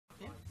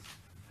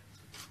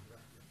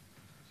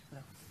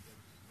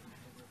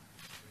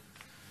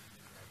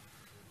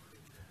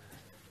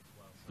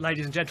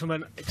Ladies and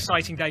gentlemen,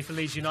 exciting day for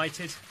Leeds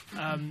United.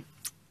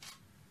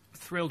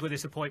 Thrilled with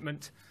this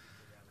appointment.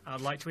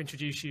 I'd like to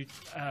introduce you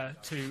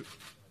to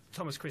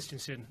Thomas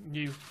Christiansen,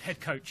 new head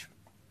coach.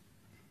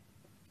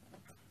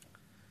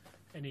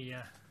 Any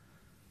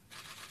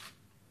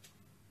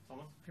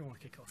Thomas, if you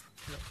want to kick off?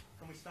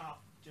 can we start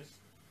just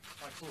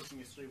by talking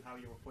us through how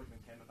your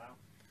appointment came about?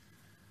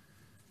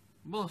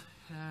 Well,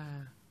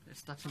 it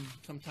started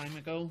some time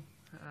ago.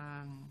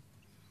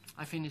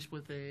 I finished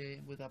with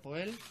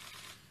Apoel,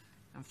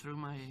 and through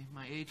my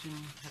agent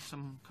had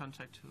some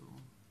contact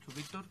to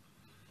Victor,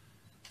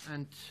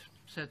 and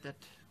said that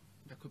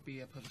there could be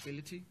a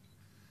possibility.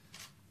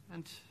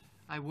 And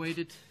I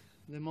waited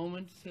the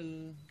moment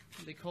till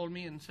they called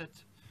me and said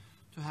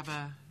to have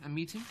a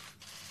meeting.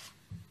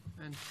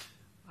 And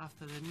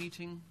after the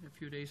meeting, a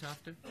few days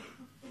after,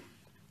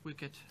 we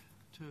get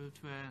to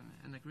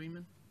an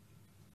agreement.